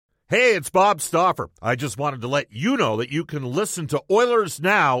Hey, it's Bob Stauffer. I just wanted to let you know that you can listen to Oilers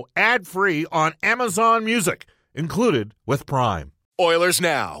Now ad-free on Amazon Music, included with Prime. Oilers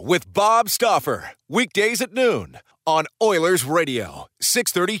Now with Bob Stauffer. Weekdays at noon on Oilers Radio,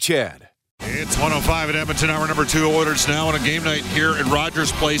 630 CHED. It's 105 at Edmonton, hour number 2. Oilers Now on a game night here at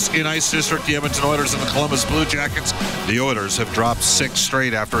Rogers Place in Ice District. The Edmonton Oilers and the Columbus Blue Jackets. The Oilers have dropped 6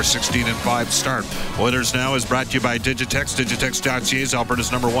 straight after a 16-5 start. Oilers Now is brought to you by Digitex. Digitex.ca is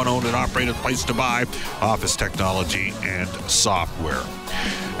Alberta's number 1 owned and operated place to buy office technology and software.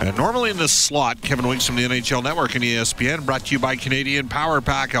 And normally in this slot, Kevin Winks from the NHL Network and ESPN, brought to you by Canadian Power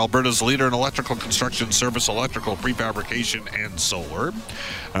Pack, Alberta's leader in electrical construction service, electrical prefabrication, and solar.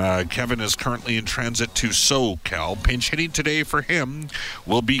 Kevin is currently in transit to SoCal. Pinch hitting today for him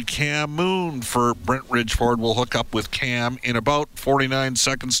will be Cam Moon for Brent Ridgeford. We'll hook up with Cam in about 49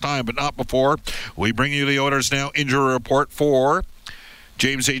 seconds' time, but not before. We bring you the Oilers Now injury report for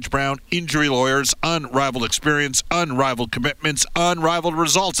James H. Brown Injury Lawyers. Unrivaled experience, unrivaled commitments, unrivaled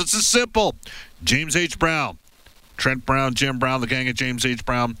results. It's as simple. James H. Brown, Trent Brown, Jim Brown, the gang at James H.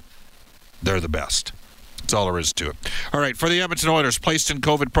 Brown, they're the best. That's all there is to it. All right, for the Edmonton Oilers, placed in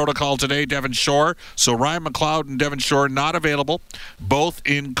COVID protocol today, Devon Shore. So Ryan McLeod and Devon Shore not available, both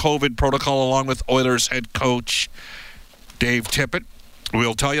in COVID protocol along with Oilers head coach Dave Tippett.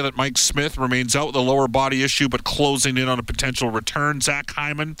 We'll tell you that Mike Smith remains out with a lower body issue, but closing in on a potential return. Zach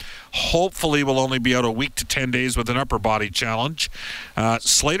Hyman hopefully will only be out a week to 10 days with an upper body challenge.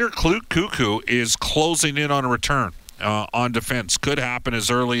 Slater Cuckoo is closing in on a return on defense. Could happen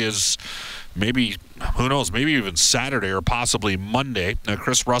as early as maybe, who knows, maybe even Saturday or possibly Monday.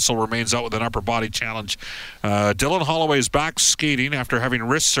 Chris Russell remains out with an upper body challenge. Dylan Holloway is back skating after having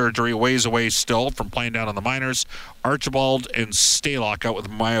wrist surgery, ways away still from playing down on the minors. Archibald and Stalock out with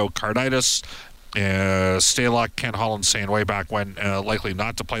myocarditis. Stalock, Ken Holland saying way back when, likely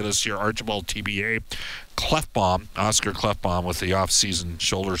not to play this year. Archibald TBA. Oscar Klefbom with the off-season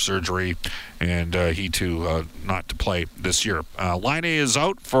shoulder surgery, and he too not to play this year. Laine is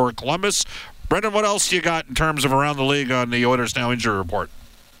out for Columbus. Brendan, what else you got in terms of around the league on the Oilers Now injury report?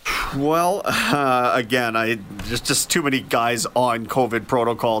 Well, again, just too many guys on COVID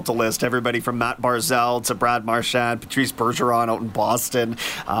protocol to list. Everybody from Matt Barzal to Brad Marchand, Patrice Bergeron out in Boston.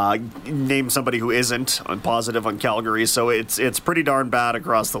 Name somebody who isn't positive on Calgary. So it's pretty darn bad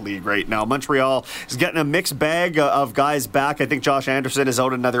across the league right now. Montreal is getting a mixed bag of guys back. I think Josh Anderson is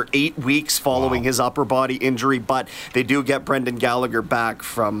out another 8 weeks following his upper body injury, but they do get Brendan Gallagher back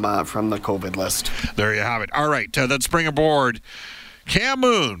from the COVID list. There you have it. All right, let's bring aboard Cam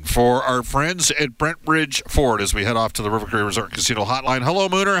Moon for our friends at Brent Ridgeford as we head off to the River Cree Resort Casino hotline. Hello,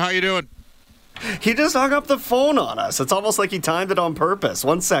 Mooner. How you doing? He just hung up the phone on us. It's almost like he timed it on purpose.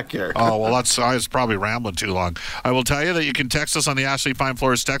 1 sec here. Oh, well, I was probably rambling too long. I will tell you that you can text us on the Ashley Fine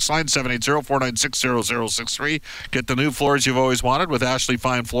Floors text line, 780-496-0063. Get the new floors you've always wanted with Ashley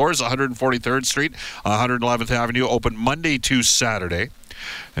Fine Floors, 143rd Street, 111th Avenue, open Monday to Saturday.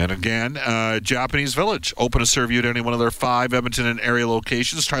 And again, Japanese Village, open to serve you at any one of their 5 Edmonton and area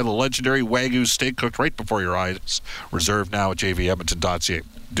locations. Try the legendary Wagyu steak cooked right before your eyes. Reserved now at jvedmonton.ca.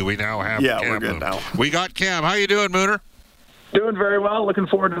 Do we now have Cam? We're good now. We got Cam. How you doing, Mooner? Doing very well. Looking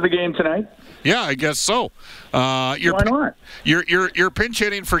forward to the game tonight. Yeah, I guess so. Why not? You're pinch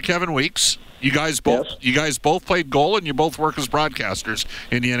hitting for Kevin Weeks. You guys both played goal, and you both work as broadcasters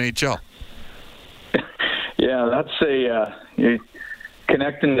in the NHL. Yeah, that's you're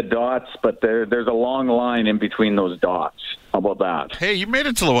connecting the dots, but there's a long line in between those dots. How about that? Hey, you made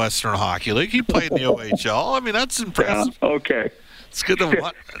it to the Western Hockey League. You played in the OHL. I mean, that's impressive. Yeah, okay. It's good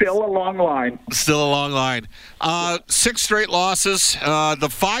to still a long line. Still a long line. 6 straight losses. The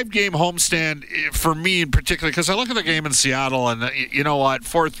 5-game homestand for me in particular, because I look at the game in Seattle, and you know what?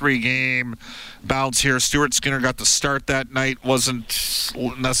 4-3 game bounce here. Stuart Skinner got the start that night. Wasn't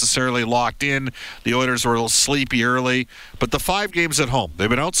necessarily locked in. The Oilers were a little sleepy early. But the 5 games at home, they've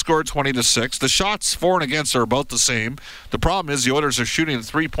been outscored 20-6. The shots for and against are about the same. The problem is the Oilers are shooting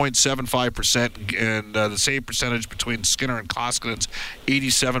 3.75%, and the save percentage between Skinner and Koskinen's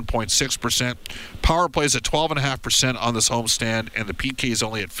 87.6%. Power plays at 12.5% on this homestand, and the PK is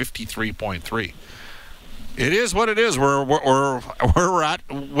only at 53.3%. It is what it is. Where we're at.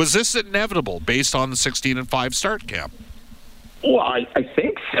 Was this inevitable based on the 16-5 start, Cam? Well, I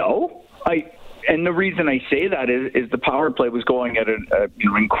think so. And the reason I say that is the power play was going at an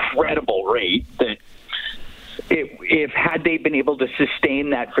incredible rate. That if had they been able to sustain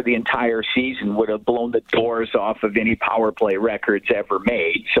that for the entire season, would have blown the doors off of any power play records ever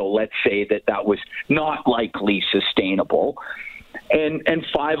made. So let's say that was not likely sustainable. And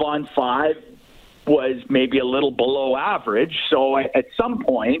 5-on-5. was maybe a little below average. So at some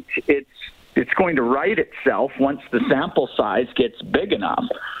point, it's going to right itself once the sample size gets big enough.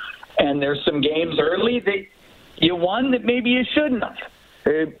 And there's some games early that you won that maybe you shouldn't have.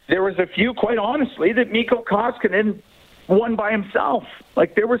 There was a few, quite honestly, that Mikko Koskinen won by himself.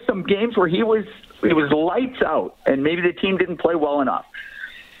 Like, there were some games where he was lights out, and maybe the team didn't play well enough.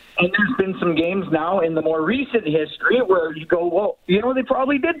 And there's been some games now in the more recent history where you go, well, they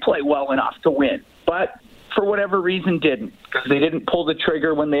probably did play well enough to win, but for whatever reason didn't, because they didn't pull the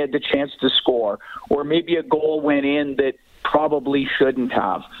trigger when they had the chance to score, or maybe a goal went in that probably shouldn't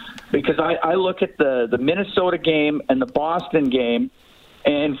have. Because I look at the Minnesota game and the Boston game,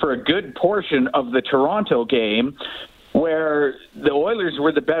 and for a good portion of the Toronto game, where the Oilers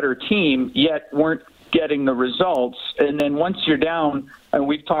were the better team, yet weren't getting the results. And then once you're down, and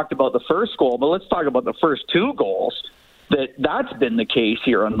we've talked about the first goal, but let's talk about the first two goals, that's been the case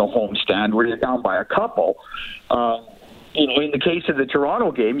here on the homestand, where you're down by a couple. In the case of the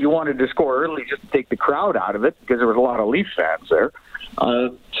Toronto game, you wanted to score early just to take the crowd out of it, because there was a lot of Leafs fans there.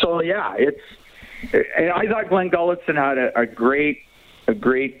 And I thought Glenn Gulutzan had a great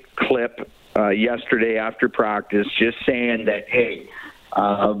clip yesterday after practice, just saying that, hey,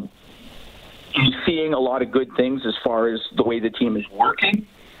 he's seeing a lot of good things as far as the way the team is working.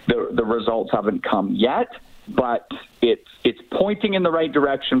 The results haven't come yet, but it's pointing in the right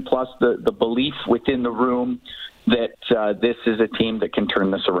direction, plus the belief within the room that this is a team that can turn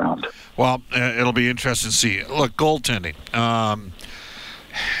this around. Well, it'll be interesting to see. Look, goaltending.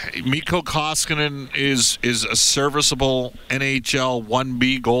 Mikko Koskinen is a serviceable NHL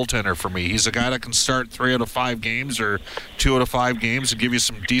 1B goaltender for me. He's a guy that can start 3 out of 5 games or 2 out of 5 games and give you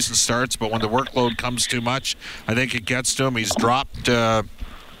some decent starts, but when the workload comes too much, I think it gets to him. He's dropped,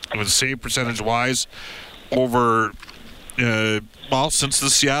 with save percentage-wise, over... since the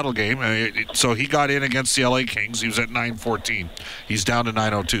Seattle game. So he got in against the LA Kings. He was at .914. He's down to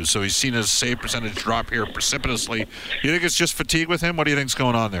 .902. So he's seen his save percentage drop here precipitously. You think it's just fatigue with him? What do you think's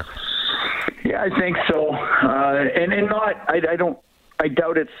going on there? Yeah, I think so. I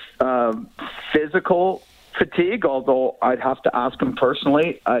doubt it's physical fatigue, although I'd have to ask him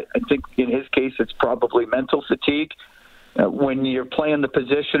personally. I think in his case it's probably mental fatigue. When you're playing the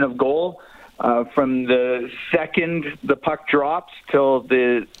position of goal, from the second the puck drops till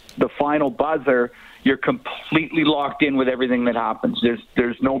the final buzzer, you're completely locked in with everything that happens.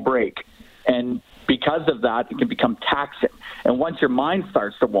 There's no break. And because of that, it can become taxing. And once your mind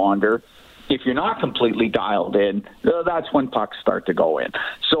starts to wander, if you're not completely dialed in, that's when pucks start to go in.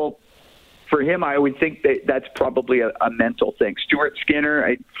 So for him, I would think that's probably a mental thing. Stuart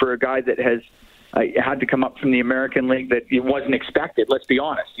Skinner, for a guy that has had to come up from the American League, that it wasn't expected. Let's be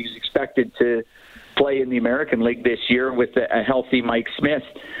honest. He was expected to play in the American League this year with a healthy Mike Smith.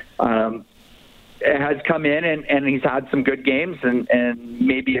 Has come in and he's had some good games and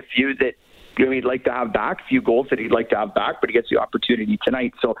maybe a few that he'd like to have back, a few goals that he'd like to have back, but he gets the opportunity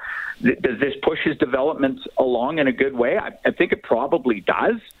tonight. So does this push his development along in a good way? I think it probably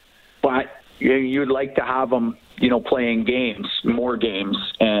does, but you'd like to have him, playing more games,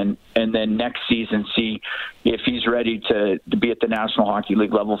 and then next season see if he's ready to be at the National Hockey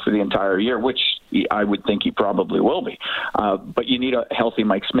League level for the entire year, which I would think he probably will be. But you need a healthy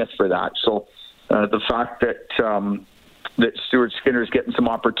Mike Smith for that. So the fact that Stuart Skinner is getting some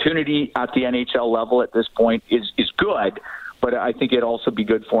opportunity at the NHL level at this point is good, but I think it'd also be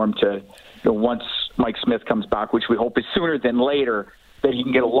good for him to, once Mike Smith comes back, which we hope is sooner than later, that he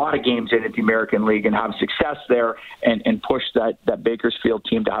can get a lot of games in at the American League and have success there and push that Bakersfield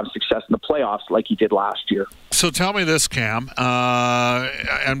team to have success in the playoffs like he did last year. So tell me this, Cam.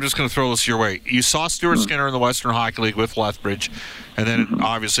 I'm just going to throw this your way. You saw Stuart Skinner in the Western Hockey League with Lethbridge, and then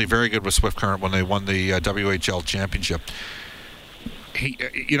obviously very good with Swift Current when they won the WHL championship.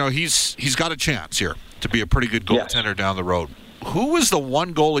 He's got a chance here to be a pretty good goaltender down the road. Who was the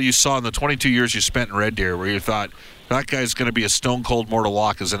one goalie you saw in the 22 years you spent in Red Deer where you thought, that guy's going to be a stone-cold mortal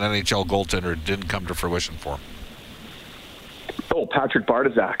lock as an NHL goaltender? It didn't come to fruition for him. Oh, Patrick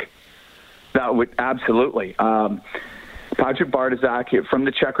Bartaszak. That would absolutely. Patrick Bartaszak from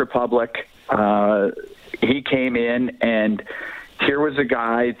the Czech Republic. He came in, and here was a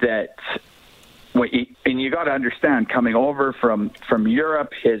guy that, and you got to understand, coming over from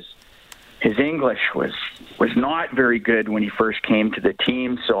Europe, his English was not very good when he first came to the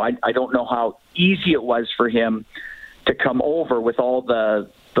team. So I don't know how easy it was for him to come over with all the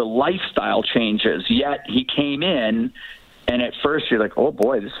lifestyle changes. Yet he came in, and at first you're like, oh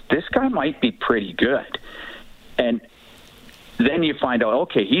boy, this guy might be pretty good. And then you find out,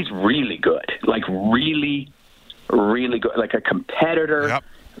 okay, he's really good, like really, really good, like a competitor. Yep.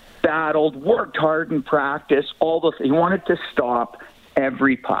 battled, worked hard in practice. He wanted to stop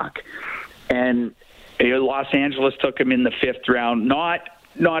every puck, and Los Angeles took him in the 5th round.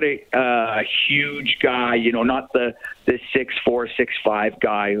 Not a huge guy, not the 6'4", 6'5"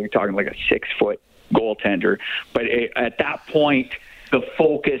 guy. We're talking like a 6-foot goaltender. But at that point, the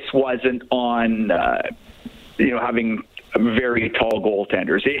focus wasn't on having very tall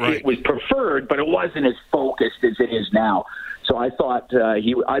goaltenders. It was preferred, but it wasn't as focused as it is now. So I thought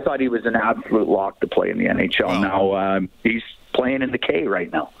he was an absolute lock to play in the NHL. Wow. Now he's playing in the K right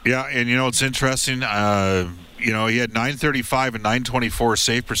now. Yeah, and it's interesting. He had .935 and .924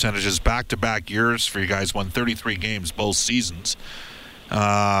 save percentages back-to-back years for you guys. Won 33 games both seasons.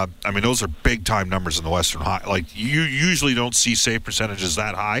 Those are big-time numbers in the Western Hockey. Like, you usually don't see save percentages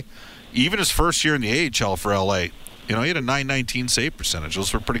that high. Even his first year in the AHL for LA, he had a .919 save percentage.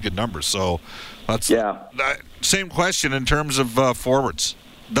 Those were pretty good numbers. So that's same question in terms of forwards.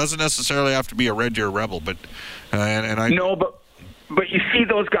 Doesn't necessarily have to be a Red Deer Rebel, but No, but you see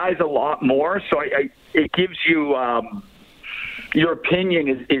those guys a lot more, so it gives you your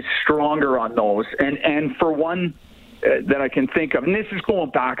opinion is stronger on those. And for one that I can think of, and this is going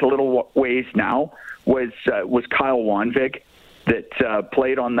back a little ways now, was Kyle Wanvig that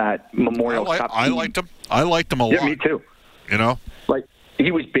played on that Memorial Cup team. I liked him a lot. Yeah, me too. Like,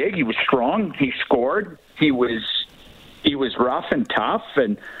 he was big, he was strong, he scored, he was rough and tough,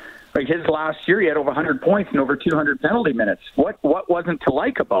 and like his last year, he had over 100 points and over 200 penalty minutes. What wasn't to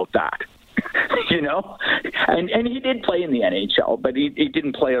like about that? And he did play in the NHL, but he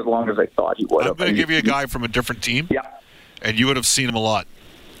didn't play as long as I thought he would have. I'm going to give you a guy from a different team. Yeah. And you would have seen him a lot.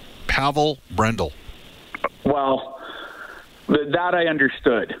 Pavel Brendel. Well, that I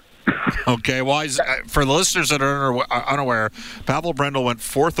understood. Okay, well, for the listeners that are unaware, Pavel Brendel went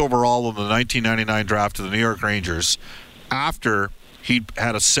 4th overall in the 1999 draft to the New York Rangers after he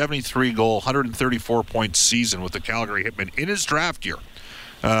had a 73-goal, 134-point season with the Calgary Hitmen in his draft year.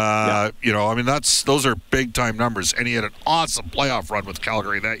 Those are big-time numbers, and he had an awesome playoff run with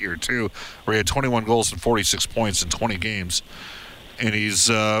Calgary that year too, where he had 21 goals and 46 points in 20 games. And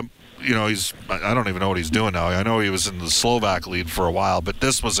he's I don't even know what he's doing now. I know he was in the Slovak league for a while, but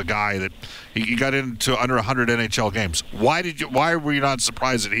this was a guy that he got into under 100 NHL games. Why were you not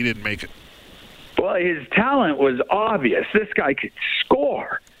surprised that he didn't make it? Well, his talent was obvious. This guy could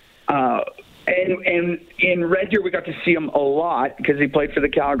score. And in Red Deer, we got to see him a lot because he played for the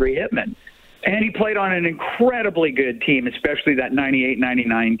Calgary Hitmen. And he played on an incredibly good team, especially that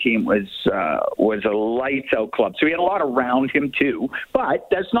 98-99 team was a lights-out club. So he had a lot around him, too. But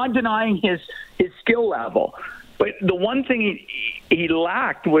that's not denying his skill level. But the one thing he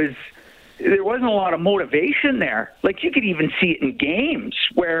lacked was there wasn't a lot of motivation there. Like, you could even see it in games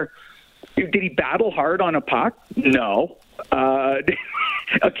where – did he battle hard on a puck? No.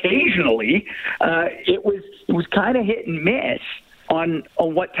 Occasionally, it was kind of hit and miss on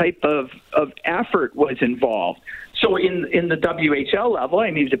what type of effort was involved. So in the WHL level,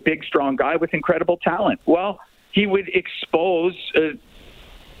 he's a big, strong guy with incredible talent. Well, he would expose,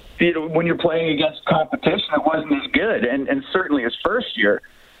 when you're playing against competition that wasn't as good, and certainly his first year,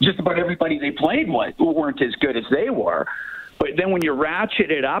 just about everybody they played weren't as good as they were. But then when you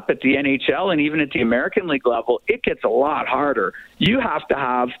ratchet it up at the NHL and even at the American League level, it gets a lot harder. You have to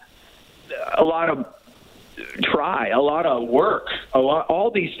have a lot of work,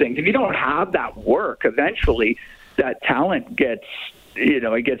 all these things. If you don't have that work, eventually that talent gets,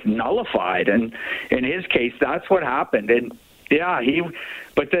 it gets nullified. And in his case, that's what happened. And yeah, he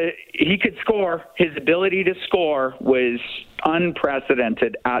could score. His ability to score was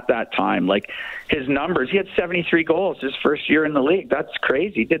unprecedented at that time. Like, his numbers, he had 73 goals his first year in the league. That's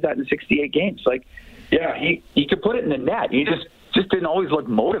crazy. He did that in 68 games. Like, yeah, he could put it in the net. He just didn't always look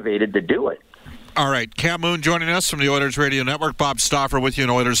motivated to do it. All right, Cam Moon joining us from the Oilers Radio Network. Bob Stauffer with you in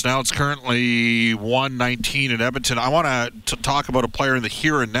Oilers Now. It's currently 1:19 in Edmonton. I want to talk about a player in the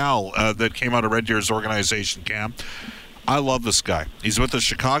here and now that came out of Red Deer's organization, Cam. I love this guy. He's with the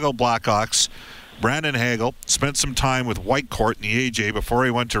Chicago Blackhawks. Brandon Hagel spent some time with Whitecourt in the AJ before he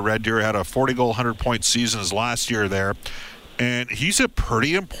went to Red Deer. Had a 40-goal, 100-point season his last year there. And he's a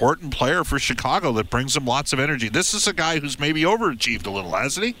pretty important player for Chicago that brings him lots of energy. This is a guy who's maybe overachieved a little,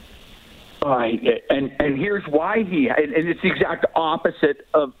 hasn't he? And here's why and it's the exact opposite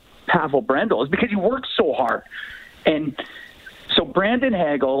of Pavel Brendel, is because he works so hard. And so Brandon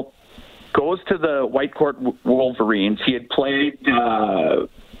Hagel goes to the Whitecourt Wolverines. He had played,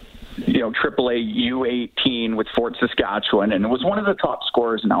 AAA U18 with Fort Saskatchewan, and was one of the top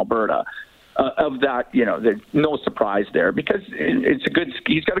scorers in Alberta. Of that, there's no surprise there because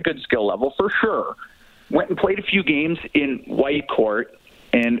he's got a good skill level for sure. Went and played a few games in Whitecourt,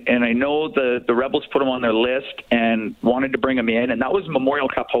 And I know the Rebels put him on their list and wanted to bring him in, and that was Memorial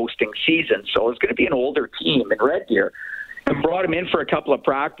Cup hosting season, so it was going to be an older team in Red Deer, and brought him in for a couple of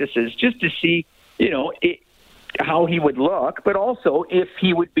practices just to see, how he would look, but also if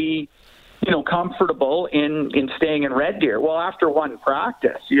he would be, comfortable in staying in Red Deer. Well, after one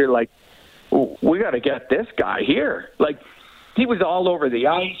practice, you're like, we got to get this guy here. Like, he was all over the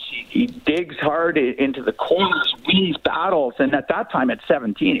ice. He digs hard into the corners, wins battles. And at that time, at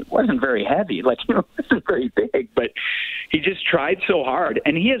 17, it wasn't very heavy. Like, it wasn't very big. But he just tried so hard.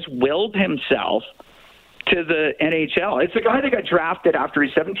 And he has willed himself to the NHL. It's the guy that got drafted after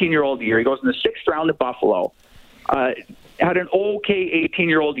his 17-year-old year. He goes in the 6th round at Buffalo. Had an okay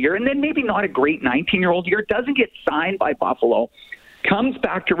 18-year-old year. And then maybe not a great 19-year-old year. Doesn't get signed by Buffalo. Comes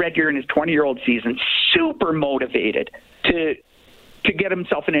back to Red Deer in his 20-year-old season, super motivated to get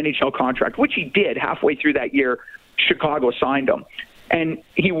himself an NHL contract, which he did halfway through that year. Chicago signed him. And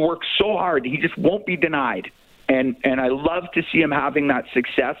he worked so hard, he just won't be denied. And I love to see him having that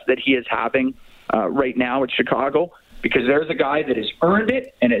success that he is having right now at Chicago, because there's a guy that has earned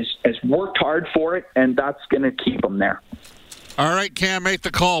it and has worked hard for it, and that's going to keep him there. All right, Cam, make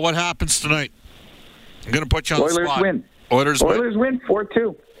the call. What happens tonight? I'm going to put you on the spot. Oilers win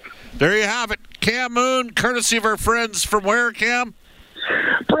 4-2. There you have it. Cam Moon, courtesy of our friends from where, Cam?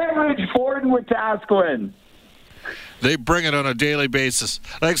 Brent Ridge, Ford, and Wetaskiwin. They bring it on a daily basis.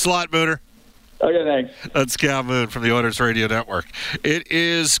 Thanks a lot, Mooner. Okay, thanks. That's Cam Moon from the Oilers Radio Network. It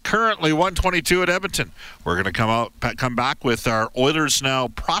is currently 1:22 at Edmonton. We're going to come back with our Oilers Now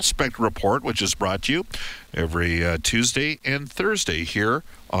Prospect Report, which is brought to you every Tuesday and Thursday here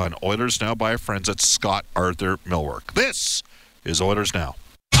on Oilers Now by our friends at Scott Arthur Millwork. This is Oilers Now.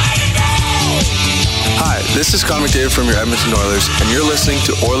 Hi, this is Connor McDavid from your Edmonton Oilers, and you're listening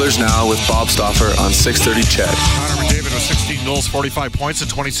to Oilers Now with Bob Stauffer on 630 CHED. Connor McDavid with 16 goals, 45 points in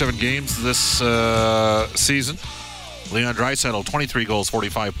 27 games this season. Leon Draisaitl, 23 goals,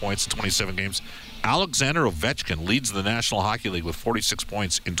 45 points in 27 games. Alexander Ovechkin leads the National Hockey League with 46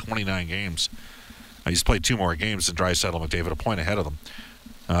 points in 29 games. He's played 2 more games than Draisaitl and McDavid, a point ahead of them.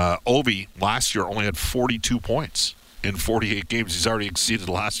 Ovi last year only had 42 points in 48 games. He's already exceeded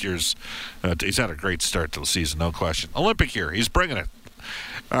last year's. He's had a great start to the season, no question. Olympic year, he's bringing it.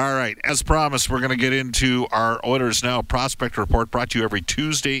 All right, as promised, we're going to get into our Oilers Now Prospect Report, brought to you every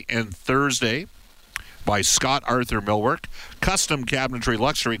Tuesday and Thursday by Scott Arthur Millwork. Custom cabinetry,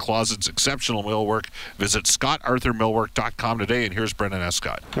 luxury closets, exceptional millwork. Visit scottarthurmillwork.com today, and here's Brendan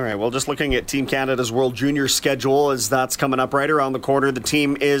Escott. All right, well, just looking at Team Canada's World Junior schedule, as that's coming up right around the corner. The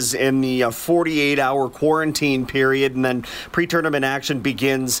team is in the 48-hour quarantine period, and then pre-tournament action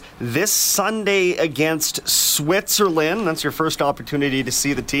begins this Sunday against Switzerland. That's your first opportunity to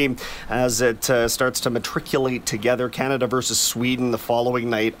see the team as it starts to matriculate together. Canada versus Sweden the following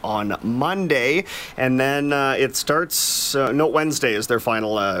night on Monday, and then it starts... Wednesday is their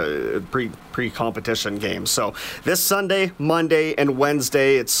final pre-competition game. So this Sunday, Monday, and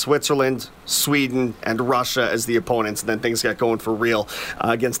Wednesday, it's Switzerland, Sweden, and Russia as the opponents, and then things get going for real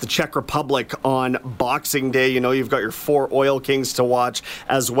against the Czech Republic on Boxing Day. You've got your 4 Oil Kings to watch,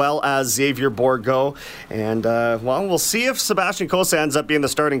 as well as Xavier Bourgault. And, we'll see if Sebastian Cossa ends up being the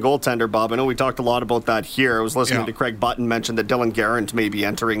starting goaltender, Bob. I know we talked a lot about that here. I was listening to Craig Button mention that Dylan Garant may be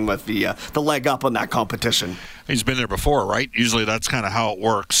entering with the leg up on that competition. He's been there before, right? Usually that's kind of how it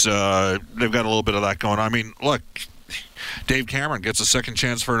works. They've got a little bit of that going on. I mean, look, Dave Cameron gets a second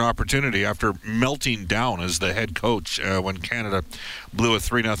chance for an opportunity after melting down as the head coach when Canada blew a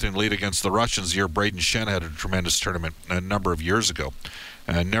 3-0 lead against the Russians the year Braden Shen had a tremendous tournament a number of years ago.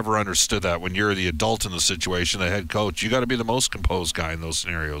 Never understood that. When you're the adult in the situation, the head coach, you got to be the most composed guy in those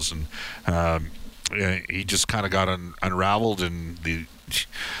scenarios. And he just kind of got unraveled. And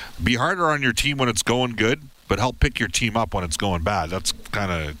be harder on your team when it's going good, but help pick your team up when it's going bad. That's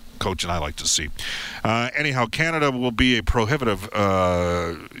kind of coaching I like to see. Anyhow, Canada will be a prohibitive,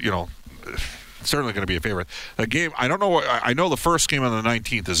 certainly going to be a favorite. The game, I don't know. I know the first game on the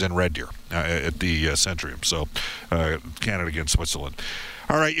 19th is in Red Deer at the Centrium. So Canada against Switzerland.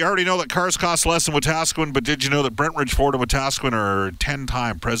 All right, you already know that cars cost less than Wetaskiwin, but did you know that Brent Ridge Ford and Wetaskiwin are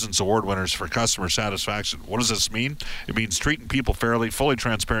 10-time President's Award winners for customer satisfaction? What does this mean? It means treating people fairly, fully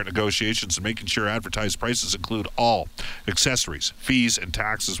transparent negotiations, and making sure advertised prices include all accessories, fees, and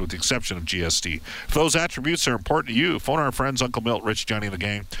taxes with the exception of GST. If those attributes are important to you, phone our friends Uncle Milt, Rich, Johnny, and the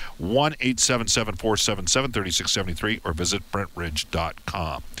gang, 1-877-477-3673, or visit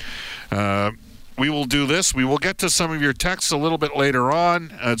BrentRidge.com. we will do this. We will get to some of your texts a little bit later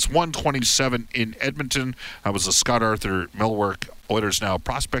on. It's 1:27 in Edmonton. That was a Scott Arthur Millwork Oilers Now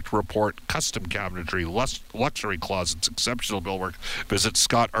Prospect Report, custom cabinetry, luxury closets, exceptional millwork. Visit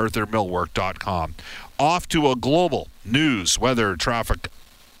scottarthurmillwork.com. Off to a global news, weather, traffic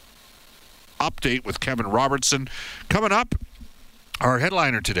update with Kevin Robertson. Coming up, our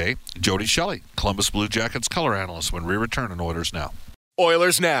headliner today, Jody Shelley, Columbus Blue Jackets color analyst, when we return on Oilers Now.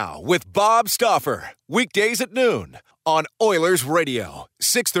 Oilers Now with Bob Stauffer. Weekdays at noon on Oilers Radio,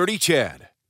 630 CHED.